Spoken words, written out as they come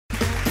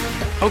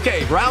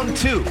Okay, round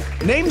two.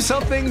 Name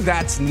something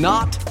that's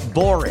not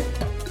boring.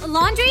 A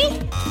laundry?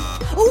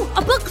 Ooh, a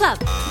book club.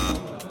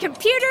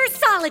 Computer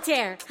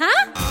solitaire,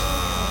 huh?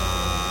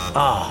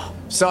 Ah,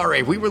 oh,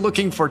 sorry, we were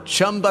looking for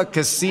Chumba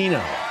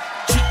Casino.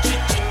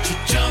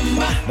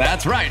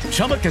 That's right,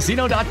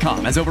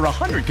 ChumbaCasino.com has over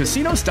 100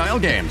 casino-style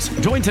games.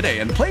 Join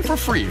today and play for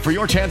free for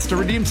your chance to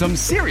redeem some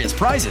serious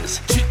prizes.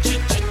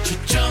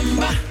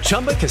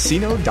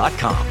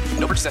 ChumbaCasino.com.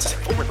 No purchase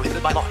necessary. Void where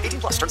prohibited by law.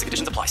 18+. Terms and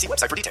conditions apply. See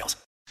website for details.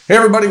 Hey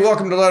everybody,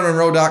 welcome to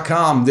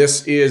LettermanRow.com.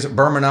 This is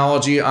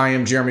Bermanology. I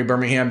am Jeremy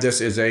Birmingham.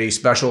 This is a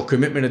special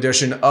commitment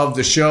edition of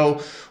the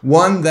show.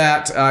 One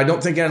that I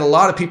don't think a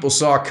lot of people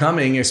saw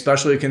coming,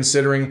 especially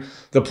considering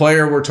the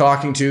player we're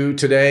talking to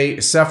today,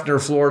 Seffner,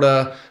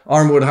 Florida,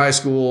 Armwood High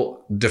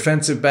School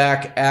defensive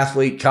back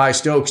athlete Kai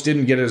Stokes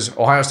didn't get his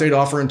Ohio State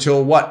offer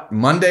until what?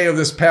 Monday of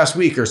this past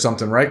week or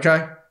something, right,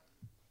 Kai?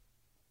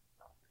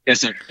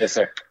 Yes, sir. Yes,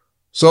 sir.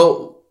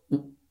 So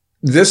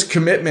this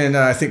commitment,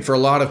 I think, for a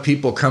lot of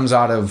people comes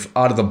out of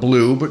the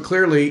blue, but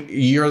clearly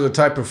you're the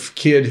type of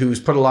kid who's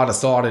put a lot of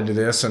thought into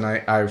this, and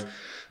I've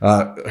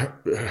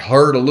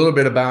heard a little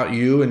bit about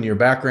you and your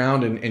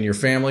background and your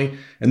family,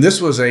 and this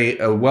was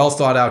a well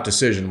thought out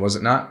decision, was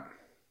it not?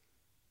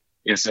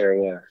 Yes, sir, it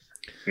was.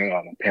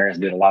 My parents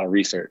did a lot of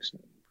research.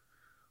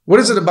 What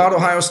is it about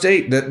Ohio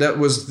State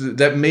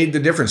that made the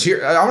difference?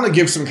 Here, I want to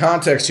give some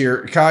context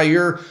here. Kai,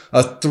 you're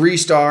a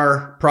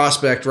 3-star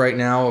prospect right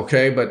now,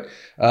 okay? But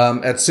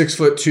at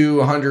 6'2",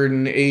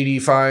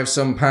 185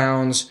 some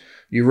pounds,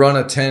 you run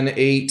a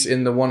 10.8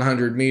 in the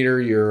 100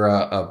 meter. You're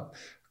a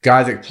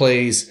guy that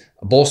plays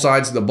both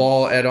sides of the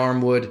ball at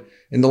Armwood.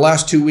 In the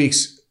last 2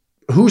 weeks,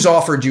 who's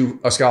offered you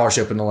a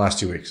scholarship in the last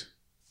 2 weeks?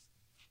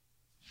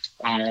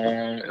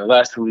 In the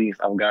last 2 weeks,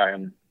 I've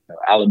gotten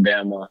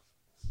Alabama,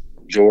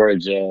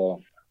 Georgia,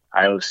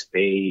 Ohio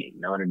State,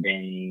 Notre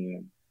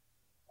Dame,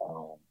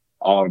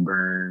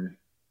 Auburn,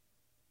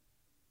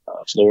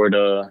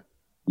 Florida,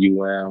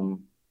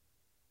 UM.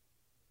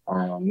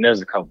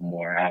 There's a couple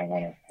more. I don't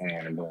want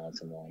to go on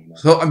too long.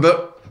 So,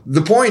 but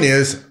the point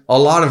is, a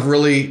lot of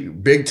really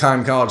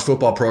big-time college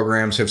football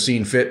programs have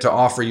seen fit to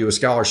offer you a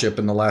scholarship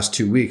in the last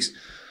 2 weeks.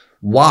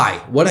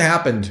 Why? What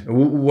happened?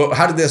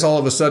 How did this all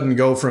of a sudden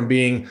go from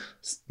being,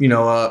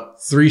 a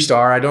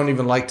 3-star? I don't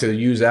even like to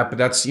use that, but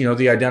that's, the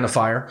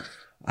identifier.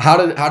 How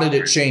did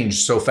it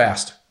change so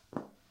fast?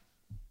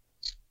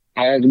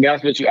 To be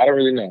honest with you, I don't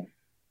really know.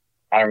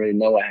 I don't really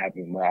know what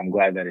happened, but I'm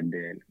glad that it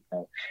did.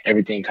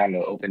 Everything kind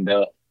of opened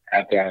up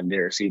after I did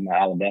receive my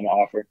Alabama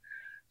offer.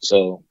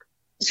 So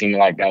it seemed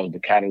like that was the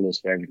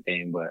catalyst for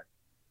everything, but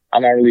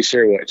I'm not really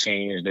sure what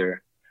changed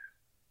or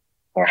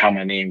how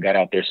my name got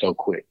out there so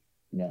quick.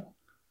 Yeah.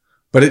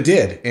 But it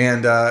did.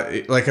 And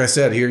like I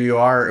said, here you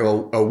are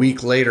a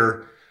week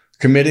later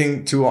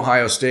committing to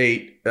Ohio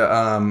State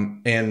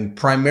and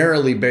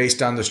primarily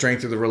based on the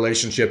strength of the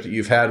relationship that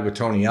you've had with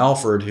Tony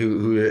Alford,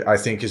 who I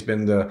think has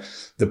been the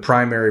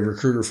primary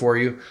recruiter for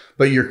you.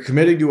 But you're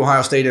committing to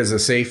Ohio State as a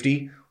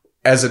safety.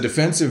 As a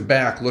defensive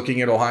back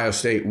looking at Ohio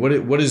State,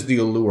 what is the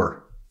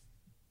allure?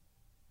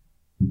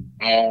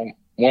 One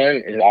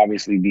is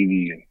obviously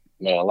DB.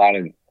 A lot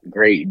of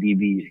great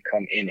DBs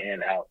come in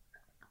and out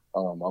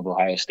of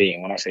Ohio State.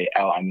 And when I say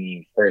out, I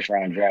mean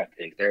first-round draft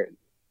picks. Their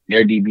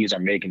DBs are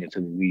making it to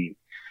the league.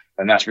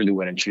 And that's really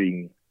what intrigued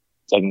me.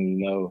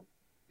 Secondly,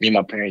 me and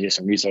my parents did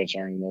some research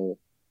on,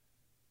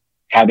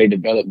 how they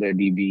develop their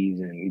DBs.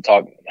 And we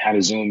talked, had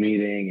a Zoom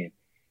meeting and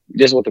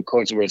just what the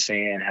coaches were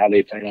saying, how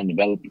they plan on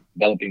developing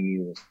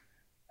me.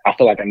 I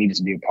feel like I needed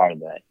to be a part of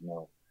that.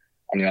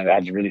 I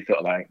just really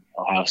felt like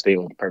Ohio State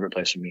was the perfect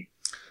place for me.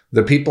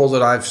 The people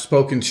that I've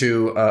spoken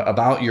to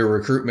about your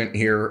recruitment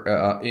here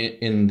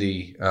in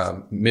the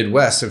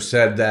Midwest have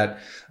said that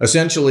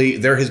essentially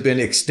there has been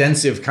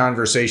extensive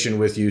conversation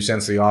with you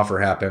since the offer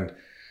happened.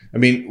 I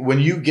mean, when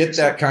you get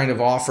that kind of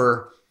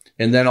offer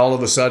and then all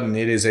of a sudden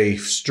it is a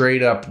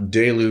straight up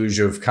deluge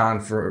of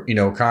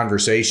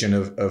conversation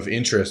of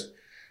interest,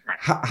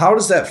 how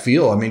does that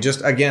feel? I mean,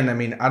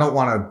 I don't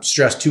want to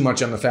stress too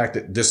much on the fact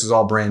that this is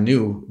all brand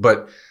new,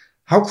 but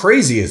how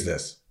crazy is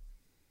this?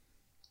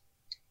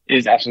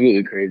 It's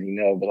absolutely crazy,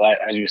 but like,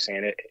 as you were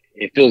saying,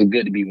 it feels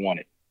good to be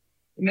wanted.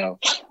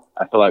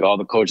 I feel like all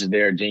the coaches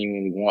there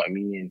genuinely want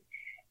me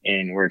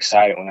and were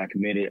excited when I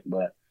committed,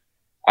 but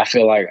I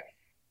feel like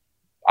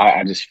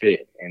I just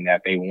fit and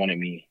that they wanted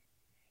me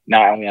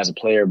not only as a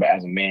player, but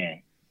as a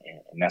man.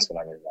 And that's what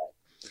I really like.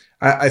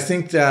 I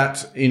think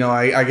that,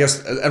 I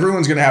guess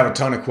everyone's going to have a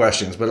ton of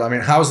questions, but I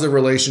mean, how's the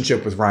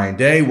relationship with Ryan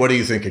Day? What do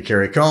you think of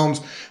Kerry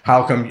Combs?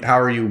 How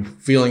are you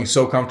feeling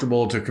so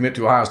comfortable to commit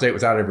to Ohio State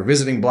without ever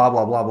visiting, blah,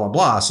 blah, blah, blah,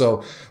 blah.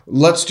 So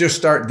let's just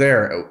start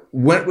there.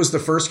 When was the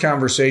first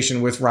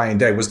conversation with Ryan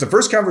Day? Was the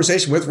first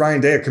conversation with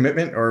Ryan Day a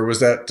commitment or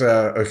was that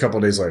a couple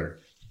of days later?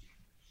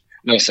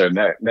 No, sir.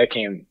 That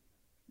came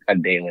a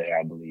day later,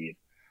 I believe.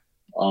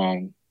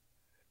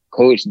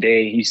 Coach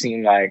Day, he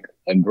seemed like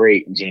a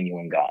great,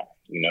 genuine guy.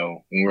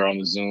 When we were on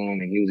the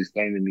Zoom and he was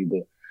explaining to me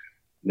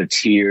the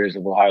tiers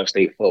of Ohio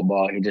State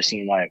football, he just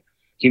seemed like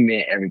he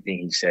meant everything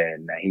he said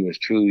and that he was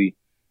truly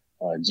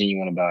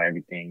genuine about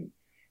everything.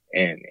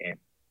 And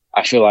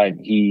I feel like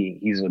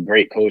he's a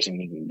great coach, and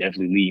he can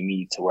definitely lead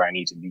me to where I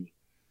need to be.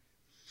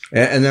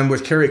 And then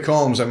with Kerry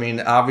Combs, I mean,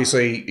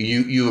 obviously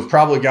you have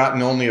probably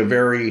gotten only a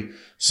very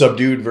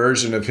subdued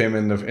version of him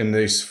in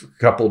these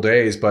couple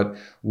days. But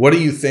what do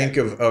you think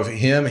of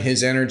him,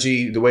 his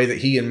energy, the way that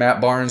he and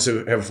Matt Barnes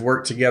have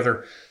worked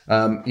together?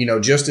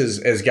 Just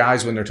as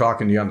guys when they're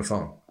talking to you on the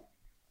phone.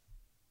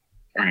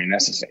 I mean,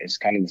 it's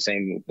kind of the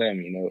same with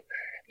them.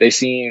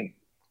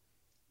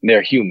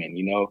 They're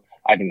human.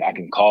 I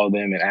can call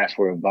them and ask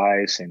for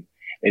advice, and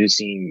they just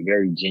seem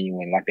very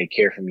genuine, like they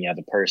care for me as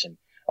a person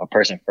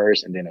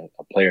first, and then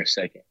a player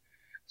second.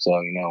 So,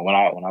 when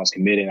I was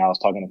committed, I was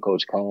talking to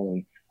Coach Combs,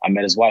 and I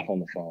met his wife on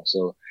the phone.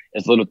 So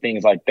it's little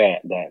things like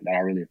that I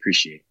really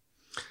appreciate.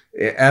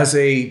 As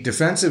a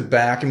defensive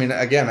back, I mean,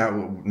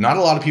 again, not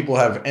a lot of people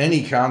have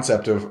any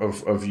concept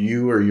of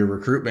you or your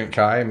recruitment,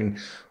 Kai. I mean,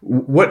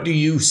 what do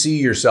you see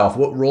yourself?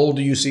 What role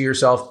do you see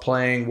yourself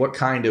playing? What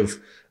kind of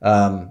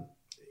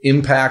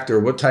impact or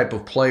what type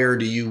of player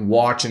do you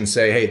watch and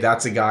say, hey,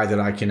 that's a guy that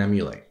I can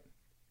emulate?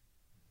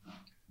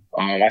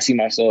 I see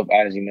myself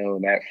as,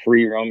 that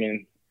free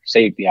roaming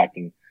safety. I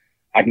can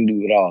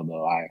do it all,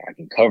 though. I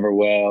can cover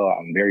well.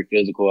 I'm very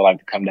physical. I like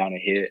to come down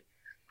and hit.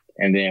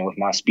 And then with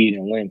my speed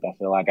and length, I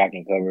feel like I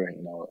can cover,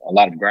 a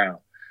lot of ground.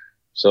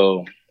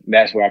 So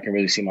that's where I can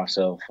really see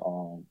myself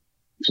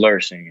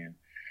flourishing.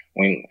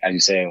 And as you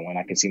said, when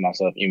I can see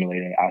myself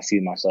emulating, I see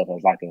myself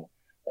as like a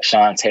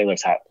Sean Taylor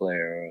type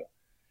player,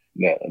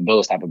 or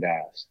those type of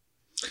guys.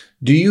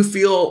 Do you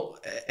feel,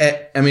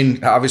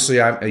 obviously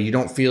you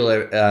don't feel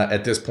it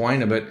at this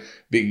point, but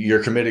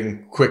you're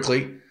committing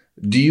quickly.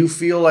 Do you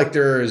feel like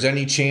there is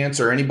any chance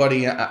or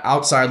anybody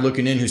outside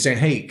looking in who's saying,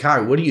 hey, Kai,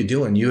 what are you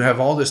doing? You have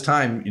all this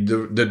time.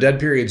 The dead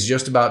period's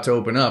just about to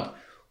open up.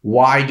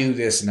 Why do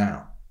this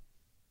now?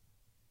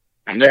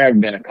 And there have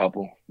been a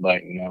couple,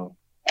 but,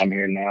 I'm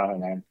here now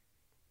and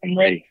I'm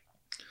ready.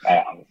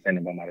 I'm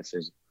offended by my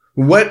decision.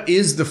 What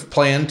is the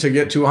plan to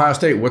get to Ohio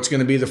State? What's going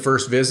to be the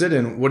first visit,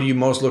 and what are you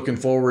most looking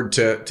forward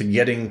to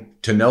getting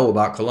to know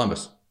about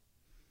Columbus?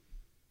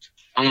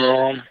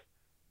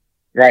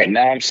 Right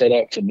now I'm set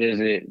up to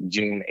visit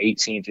June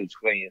 18th to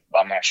 20th, but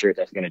I'm not sure if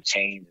that's going to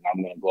change, and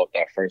I'm going to go up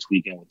that first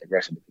weekend with the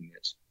rest of the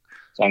commits.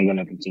 So I'm going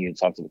to continue to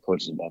talk to the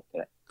coaches about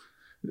that.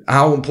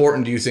 How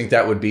important do you think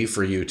that would be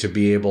for you to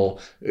be able,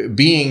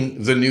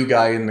 being the new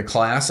guy in the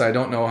class? I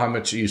don't know how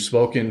much you've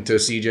spoken to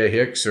CJ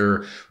Hicks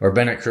or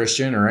Bennett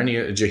Christian or any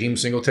Jaheim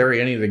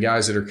Singletary, any of the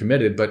guys that are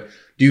committed, but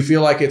do you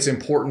feel like it's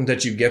important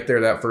that you get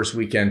there that first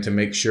weekend to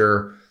make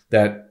sure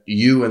that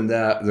you and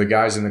the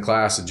guys in the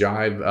class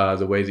jibe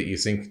the way that you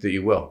think that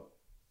you will?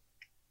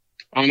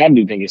 I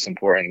do think it's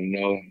important.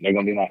 They're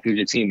going to be my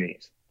future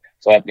teammates.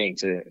 So I think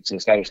to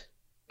establish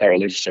that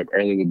relationship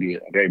early would be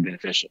very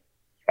beneficial.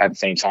 At the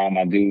same time,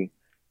 I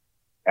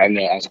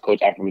know as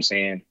Coach Alford was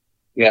saying,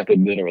 we have to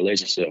build a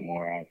relationship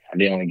more. I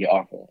didn't only get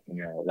offered,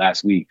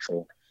 last week.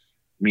 So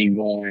me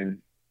going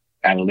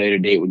at a later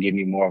date would give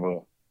me more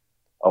of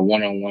a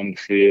one-on-one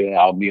feel.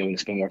 I'll be able to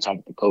spend more time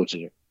with the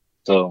coaches.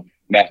 So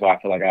that's why I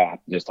feel like I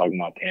have to just talk to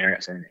my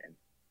parents and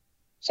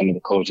some of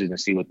the coaches and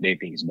see what they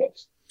think is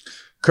best.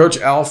 Coach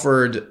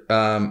Alford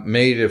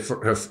made a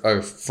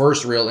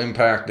first real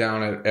impact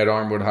down at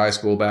Armwood High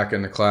School back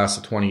in the class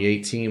of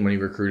 2018 when he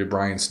recruited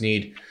Brian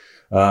Sneed,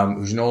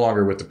 who's no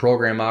longer with the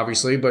program,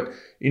 obviously. But,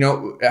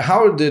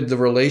 how did the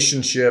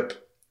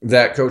relationship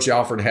that Coach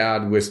Alford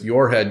had with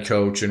your head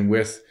coach and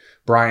with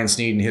Brian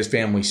Sneed and his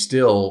family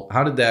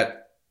how did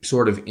that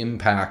sort of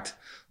impact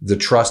the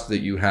trust that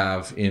you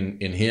have in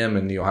him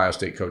and the Ohio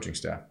State coaching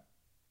staff?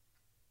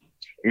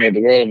 It made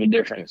the world of a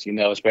difference,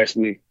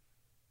 especially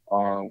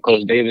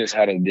Coach Davis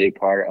had a big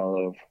part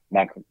of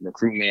my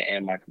recruitment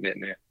and my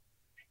commitment.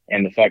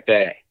 And the fact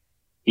that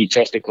he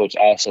trusted Coach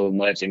Al so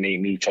much, it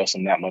made me trust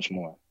him that much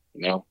more,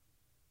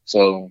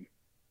 So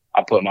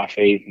I put my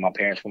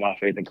parents put my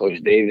faith in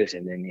Coach Davis,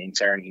 and then in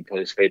turn, he put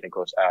his faith in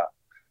Coach Al.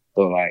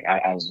 So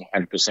I was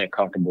 100%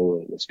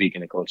 comfortable with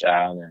speaking to Coach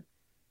Al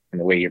and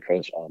the way he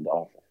approached the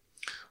offense.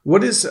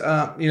 What is,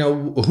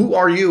 who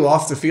are you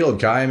off the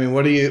field, Kai? I mean,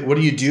 what do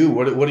you do?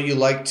 What do you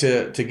like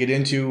to get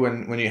into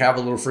when you have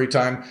a little free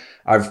time?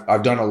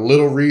 I've done a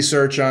little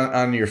research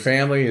on your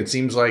family. It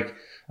seems like,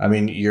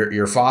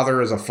 your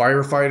father is a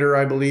firefighter,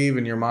 I believe,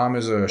 and your mom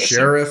is a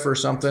sheriff or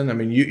something. I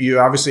mean, you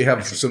obviously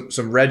have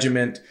some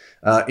regiment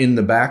in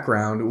the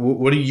background.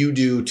 What do you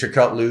do to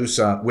cut loose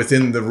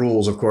within the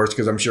rules, of course,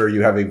 because I'm sure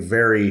you have a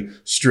very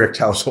strict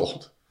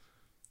household.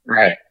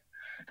 Right.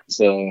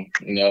 So,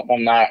 if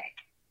I'm not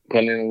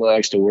putting in a little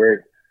extra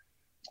work,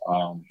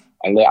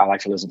 I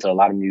like to listen to a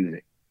lot of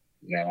music.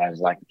 I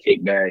just like to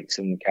kick back,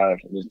 sit on the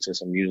couch, and listen to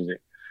some music.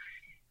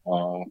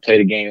 Play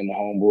the game with my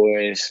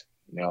homeboys.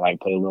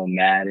 Like play a little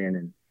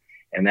Madden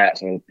and that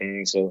sort of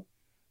thing. So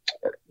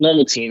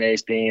normal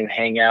teenage thing,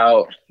 hang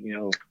out.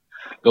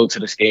 Go to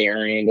the skating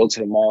rink, go to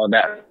the mall,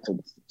 that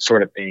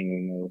sort of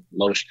thing.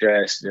 Low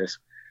stress, just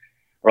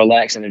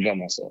relax and enjoy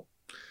myself.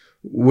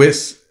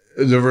 With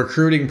the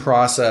recruiting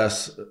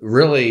process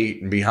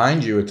really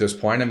behind you at this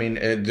point? I mean,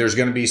 there's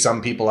going to be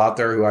some people out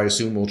there who I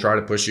assume will try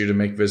to push you to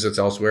make visits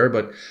elsewhere.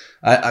 But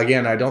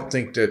I don't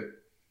think that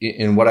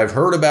in what I've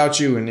heard about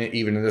you, and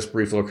even in this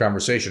brief little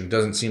conversation, it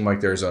doesn't seem like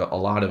there's a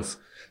lot of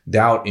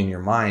doubt in your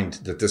mind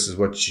that this is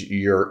what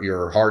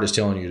your heart is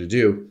telling you to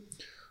do.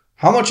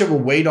 How much of a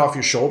weight off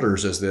your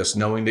shoulders is this,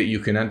 knowing that you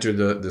can enter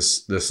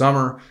the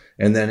summer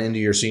and then into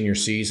your senior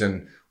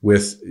season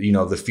with,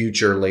 the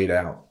future laid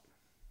out?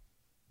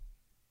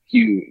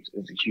 Huge.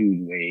 It's a huge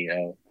weight.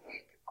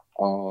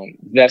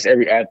 That's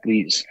every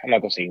athlete's, I'm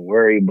not going to say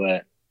worry,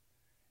 but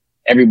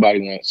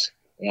everybody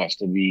wants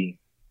to be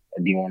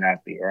a D1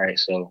 athlete, right?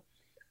 So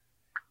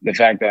the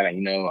fact that,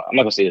 I'm not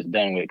going to say it's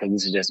done with, because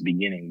this is just the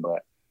beginning,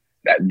 but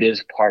that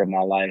this part of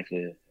my life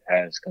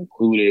has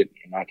concluded,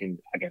 and I can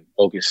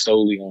focus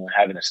solely on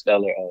having a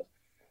stellar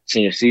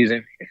senior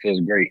season. It feels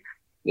great.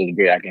 It feels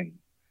great.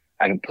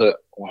 I can put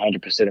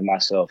 100% of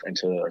myself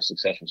into a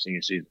successful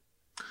senior season.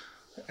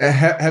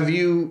 Have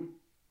you?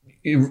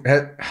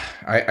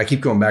 I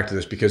keep going back to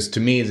this because to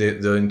me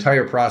the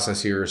entire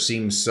process here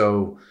seems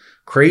so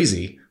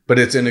crazy, but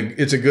it's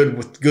a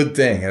good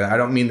thing, and I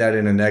don't mean that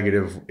in a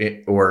negative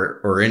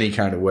or any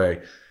kind of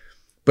way.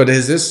 But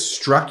has this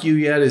struck you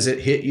yet? Has it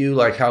hit you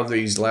like how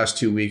these last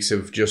 2 weeks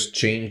have just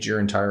changed your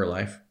entire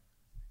life?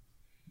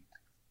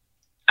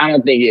 I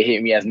don't think it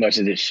hit me as much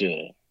as it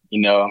should.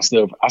 I'm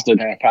still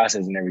kind of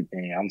processing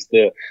everything.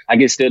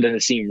 It still doesn't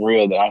seem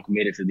real that I'm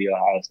committed to the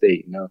Ohio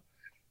State,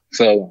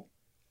 So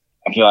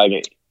I feel like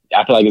it's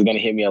going to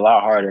hit me a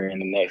lot harder in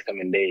the next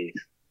coming days.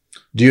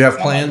 Do you have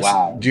plans?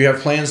 Wow. Do you have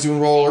plans to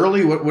enroll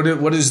early?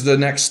 What is the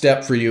next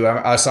step for you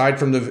aside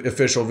from the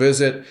official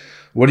visit?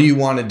 What do you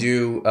want to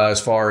do as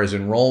far as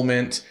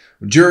enrollment,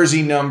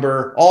 jersey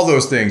number, all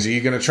those things? Are you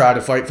going to try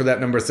to fight for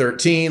that number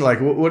 13? Like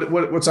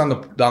what's on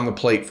the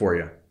plate for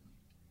you?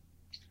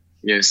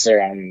 Yes, sir.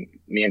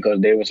 Me and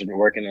Coach Davis have been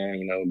working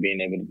on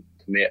being able to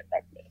commit,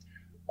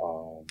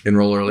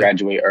 enroll early,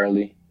 graduate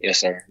early. Yes,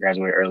 sir.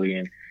 Graduate early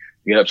and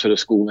get up to the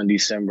school in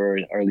December,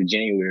 early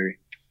January.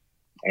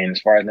 And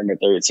as far as number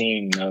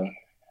 13,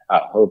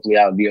 hopefully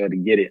I'll be able to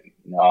get it.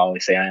 I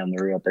always say I am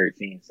the real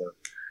 13. So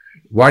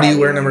why do you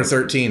wear number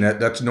 13?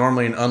 That's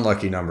normally an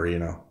unlucky number,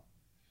 It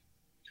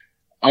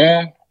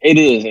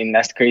is, and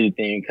that's the crazy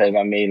thing because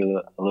I made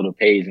a little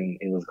page and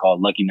it was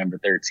called Lucky Number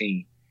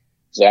 13.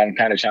 So I'm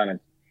kind of trying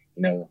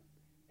to,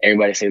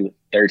 everybody say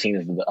 13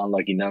 is the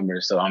unlucky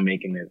number, so I'm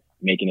making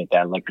it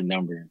that lucky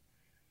number.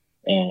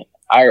 And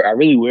I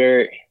really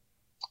wear it.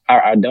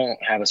 I don't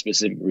have a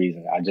specific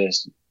reason.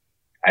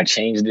 I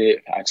changed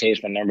it. I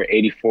changed from number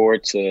 84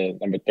 to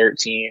number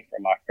 13 for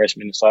my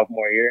freshman and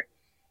sophomore year.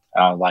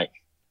 I was like,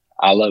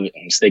 I love it.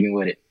 I'm sticking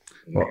with it.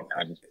 Well,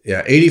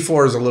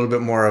 84 is a little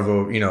bit more of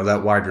a,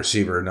 that wide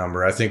receiver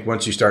number. I think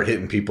once you start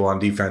hitting people on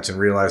defense and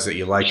realize that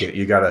you like it,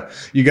 you gotta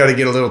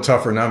get a little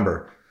tougher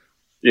number.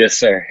 Yes,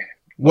 sir.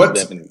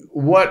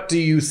 What do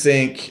you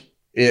think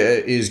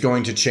is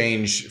going to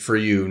change for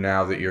you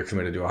now that you're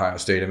committed to Ohio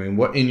State? I mean,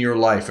 what in your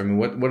life? I mean,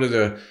 what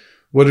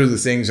are the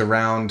things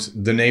around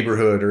the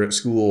neighborhood or at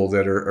school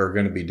that are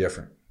going to be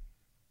different?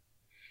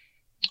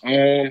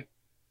 I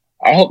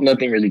hope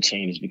nothing really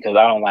changes because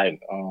I don't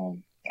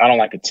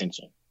like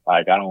attention.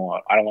 Like I don't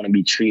want to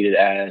be treated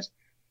as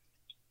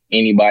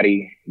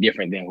anybody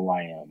different than who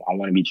I am. I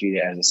want to be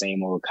treated as the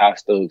same old Kyle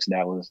Stokes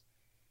that was,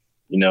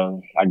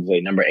 like I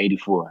say, number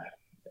 84.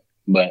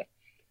 But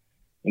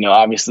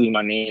obviously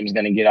my name is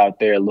going to get out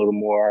there a little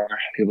more.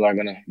 People are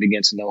going to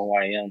begin to know who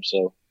I am.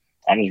 So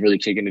I'm just really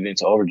kicking it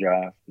into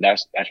overdrive.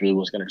 That's really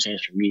what's going to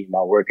change for me.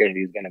 My work ethic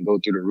is going to go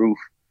through the roof.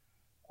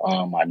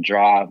 My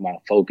drive, my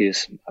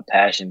focus, my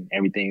passion,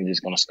 everything is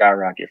just going to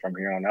skyrocket from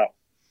here on out.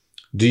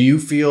 Do you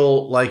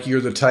feel like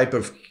you're the type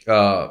of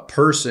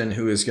person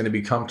who is going to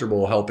be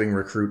comfortable helping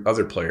recruit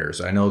other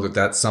players? I know that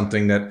that's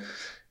something that,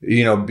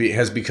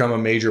 has become a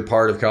major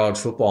part of college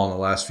football in the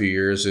last few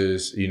years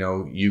is,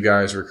 you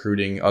guys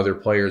recruiting other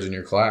players in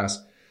your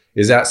class.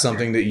 Is that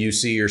something that you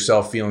see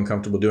yourself feeling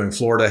comfortable doing?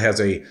 Florida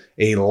has a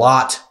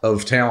lot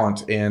of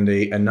talent and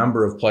a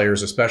number of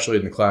players, especially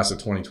in the class of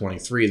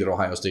 2023, that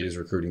Ohio State is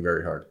recruiting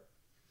very hard.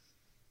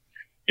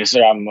 Yes,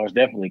 sir. I'm most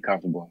definitely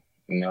comfortable.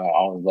 I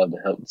always love to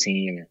help the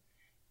team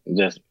and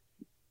just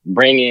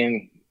bring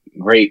in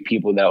great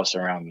people that will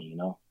surround me,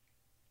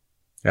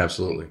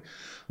 Absolutely.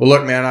 Well,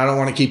 look, man, I don't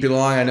want to keep you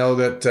long. I know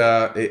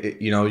that,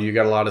 you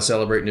got a lot of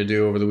celebrating to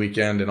do over the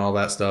weekend and all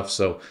that stuff.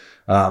 So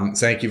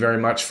thank you very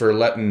much for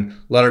letting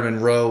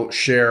Letterman Row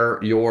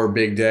share your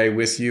big day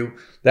with you.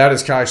 That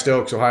is Kai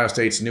Stokes, Ohio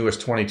State's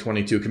newest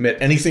 2022 commit.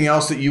 Anything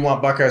else that you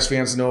want Buckeyes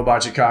fans to know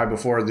about you, Kai,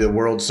 before the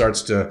world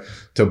starts to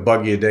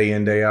bug you day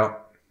in, day out?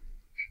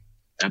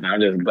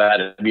 I'm just glad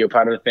to be a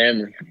part of the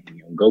family.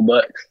 Go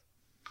Bucks.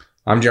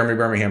 I'm Jeremy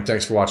Birmingham.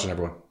 Thanks for watching,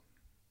 everyone.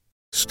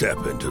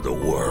 Step into the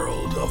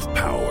world of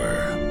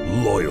power,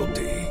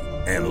 loyalty,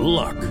 and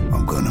luck.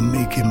 I'm gonna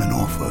make him an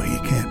offer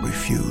he can't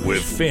refuse.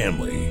 With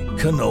family,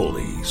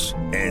 cannolis,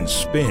 and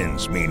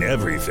spins mean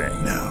everything.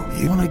 Now,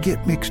 you wanna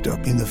get mixed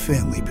up in the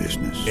family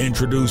business.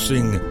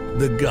 Introducing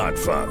The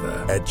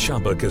Godfather at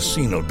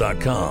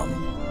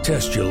ChumbaCasino.com.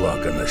 Test your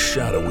luck in the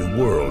shadowy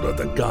world of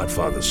The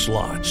Godfather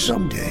slot.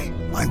 Someday,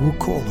 I will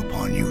call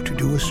upon you to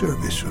do a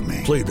service for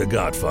me. Play The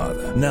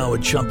Godfather now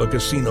at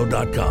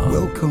ChumbaCasino.com.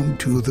 Welcome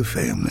to the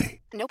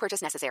family. No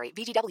purchase necessary.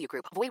 VGW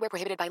Group. Void where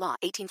prohibited by law.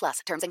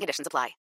 18+. Terms and conditions apply.